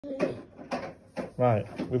Right,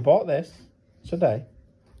 we bought this today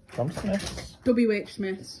from Smiths.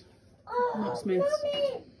 WHSmiths, not Smiths.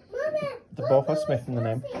 They both have Smith in the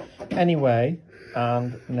name. Anyway,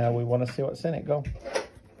 and now we want to see what's in it. Go.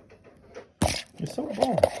 You're so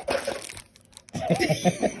bored.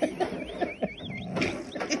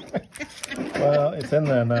 Well, it's in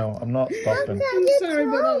there now. I'm not stopping. I'm sorry,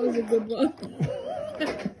 but that was a good one.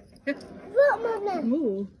 Look, Mummy.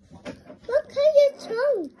 Ooh. Look at your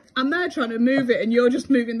tongue. I'm there trying to move it and you're just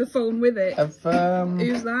moving the phone with it. Who's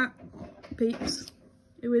that? Peeps.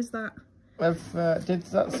 Who is that? Did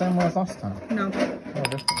that same one as last time? No. Oh,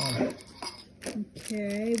 different one.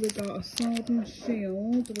 Okay, we got a sword and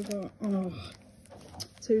shield. We got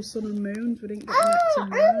 2 sun and moons. We didn't get the next one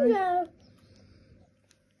right.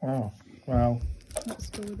 Oh, well. Let's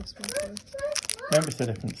go with this one first. Maybe it's a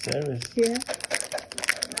different series. Yeah.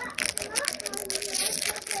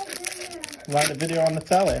 Like the video on the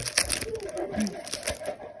telly.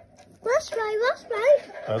 That's right.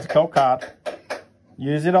 There's a code card.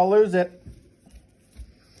 Use it or lose it.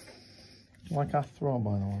 Like our throw,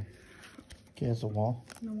 by the way. Gears of War.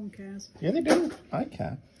 No one cares. Yeah, they do. I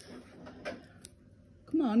care.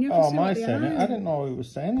 Come on, you have to Oh, see am I what they saying it? are. I didn't know he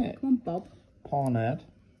was saying it. Come on, Bob. Pornhead.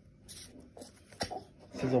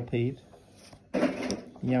 Sizzlepeed.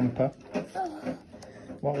 Yamper.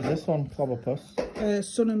 What was this one? Clobberpuss.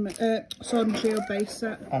 Sword and shield base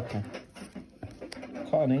set. Okay.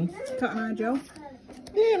 Cotton Cat and Eye Joe.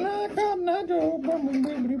 Yeah, Cotton Eye Joe.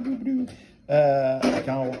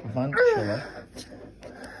 Galvantula.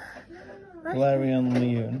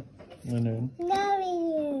 Galarian Linoon.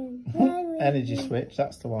 Energy Switch,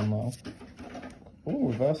 that's the one though. Oh,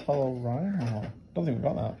 reverse hollow Rhino. Don't think we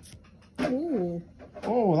got that. Ooh.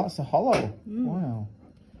 Oh, that's a hollow. Wow.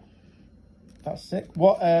 That's sick.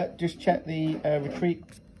 What? Just check the retreat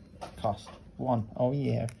cost. 1. Oh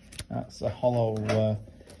yeah. That's a hollow.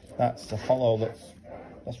 That's a hollow.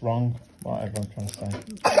 That's wrong. Whatever I'm trying to say.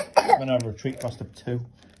 I'm gonna have a retreat cost of 2.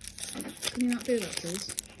 Can you not do that,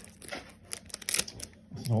 please?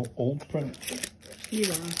 It's an old print.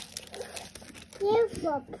 You are.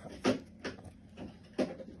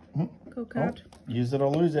 Code card. Oh, use it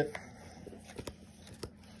or lose it.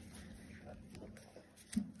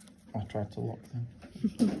 I tried to look then.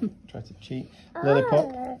 Tried to cheat.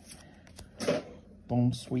 Lilliput.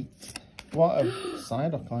 Bone Sweet. What a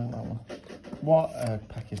side up like that one. What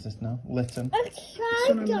pack is this now? Litten.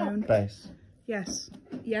 Sun and moon. Base. Yes.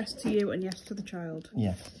 Yes to you and yes to the child.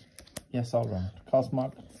 Yes. Yes, all round.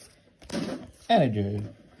 Cosmog. Energy.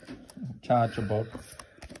 Charger Bug.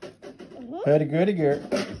 Hurdy-gurdy-gurt.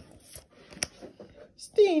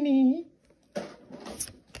 Steenie.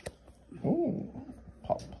 Ooh.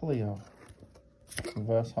 Popplio.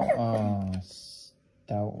 Reverse hot. Oh,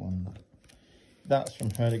 stout one. That's from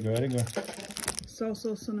Hurdy-gurdy-gurt. It's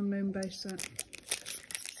also sun and moon base set.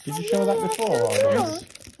 Did you show that before? Or yes.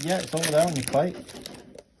 Yeah, it's over there on your plate.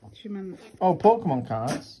 She meant... Oh, Pokemon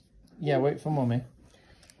cards. Yeah, wait for Mummy.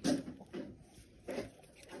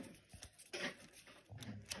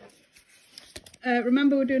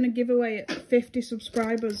 Remember, we're doing a giveaway at 50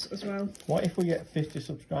 subscribers as well. What if we get 50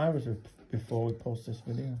 subscribers before we post this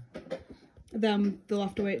video? Then they'll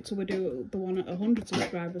have to wait till we do the one at 100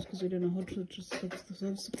 subscribers because we're doing 100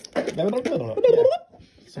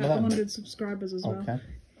 subscribers as well. Okay.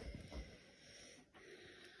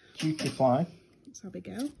 Cutie Fly. That's how we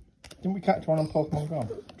go. Didn't we catch one on Pokemon Go?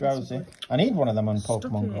 Drowsy. I need one of them on Stop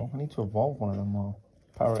Pokemon it. Go. I need to evolve one of them or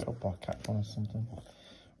power it up or catch one or something.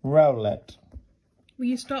 Rowlet. Will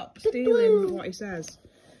you stop stealing what he says?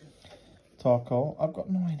 Torkoal. I've got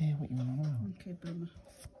no idea what you want to know. Okay, boomer.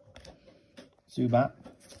 Zubat.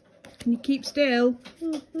 Can you keep still?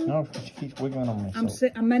 No, because she keeps wiggling on me.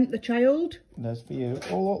 I meant the child. There's for you.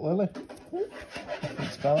 Oh, look, Lily.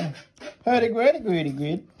 Different spelling.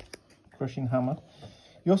 Hurdy-gurdy-gurdy-grid. Crushing Hammer.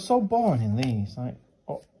 You're so boring in these. Like,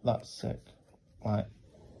 oh, that's sick. Like,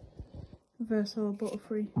 Reverse hollow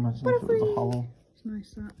Butterfree. imagine if it was a hollow. It's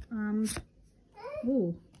nice that. And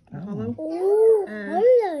ooh, a hollow.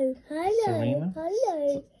 Serena.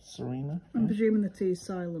 Hello. Serena. I'm presuming the T is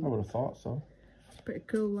silent. I would have thought so. It's pretty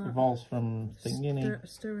cool that. Evolves from thingy.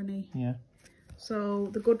 Styrany. Yeah. So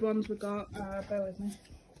the good ones we got. Bear with me.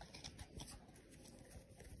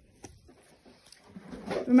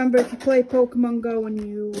 Remember, if you play Pokemon Go and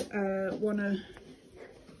you wanna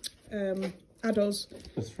add us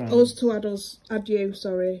to add you,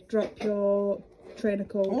 sorry, drop your trainer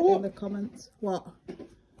code in the comments. What?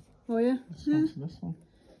 Oh yeah? This one.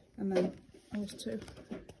 And then us too.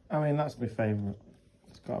 I mean, that's my favourite.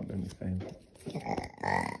 It's got to be my favourite.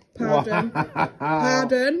 Pardon.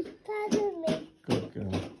 Pardon. Pardon me. Good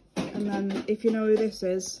girl. And And then if you know who this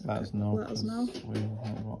is, let us know. Let us know. We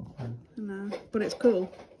haven't got a clue. No, but it's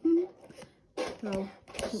cool. So,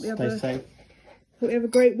 Stay safe. Hope you have a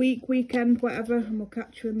great week, weekend, whatever, and we'll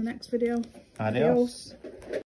catch you in the next video. Adios.